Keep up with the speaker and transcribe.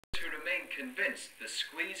who remain convinced the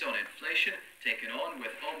squeeze on inflation, taken on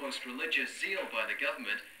with almost religious zeal by the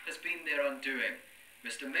government, has been their undoing.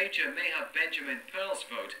 Mr Major may have Benjamin Pearl's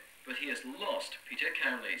vote, but he has lost Peter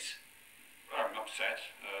Cowley's. I'm upset.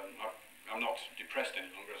 I'm not depressed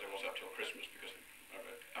any longer as I was up till Christmas, because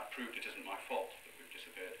I've proved it isn't my fault that we've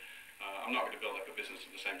disappeared. I'm not going to build up a business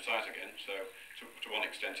of the same size again, so to one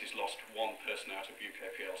extent he's lost one person out of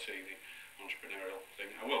UK PLC, the entrepreneurial thing.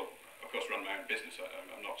 I will, of course, run my own business.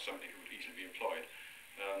 I'm not somebody who would easily be employed.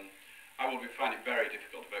 I will find it very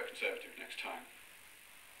difficult to vote Conservative next time.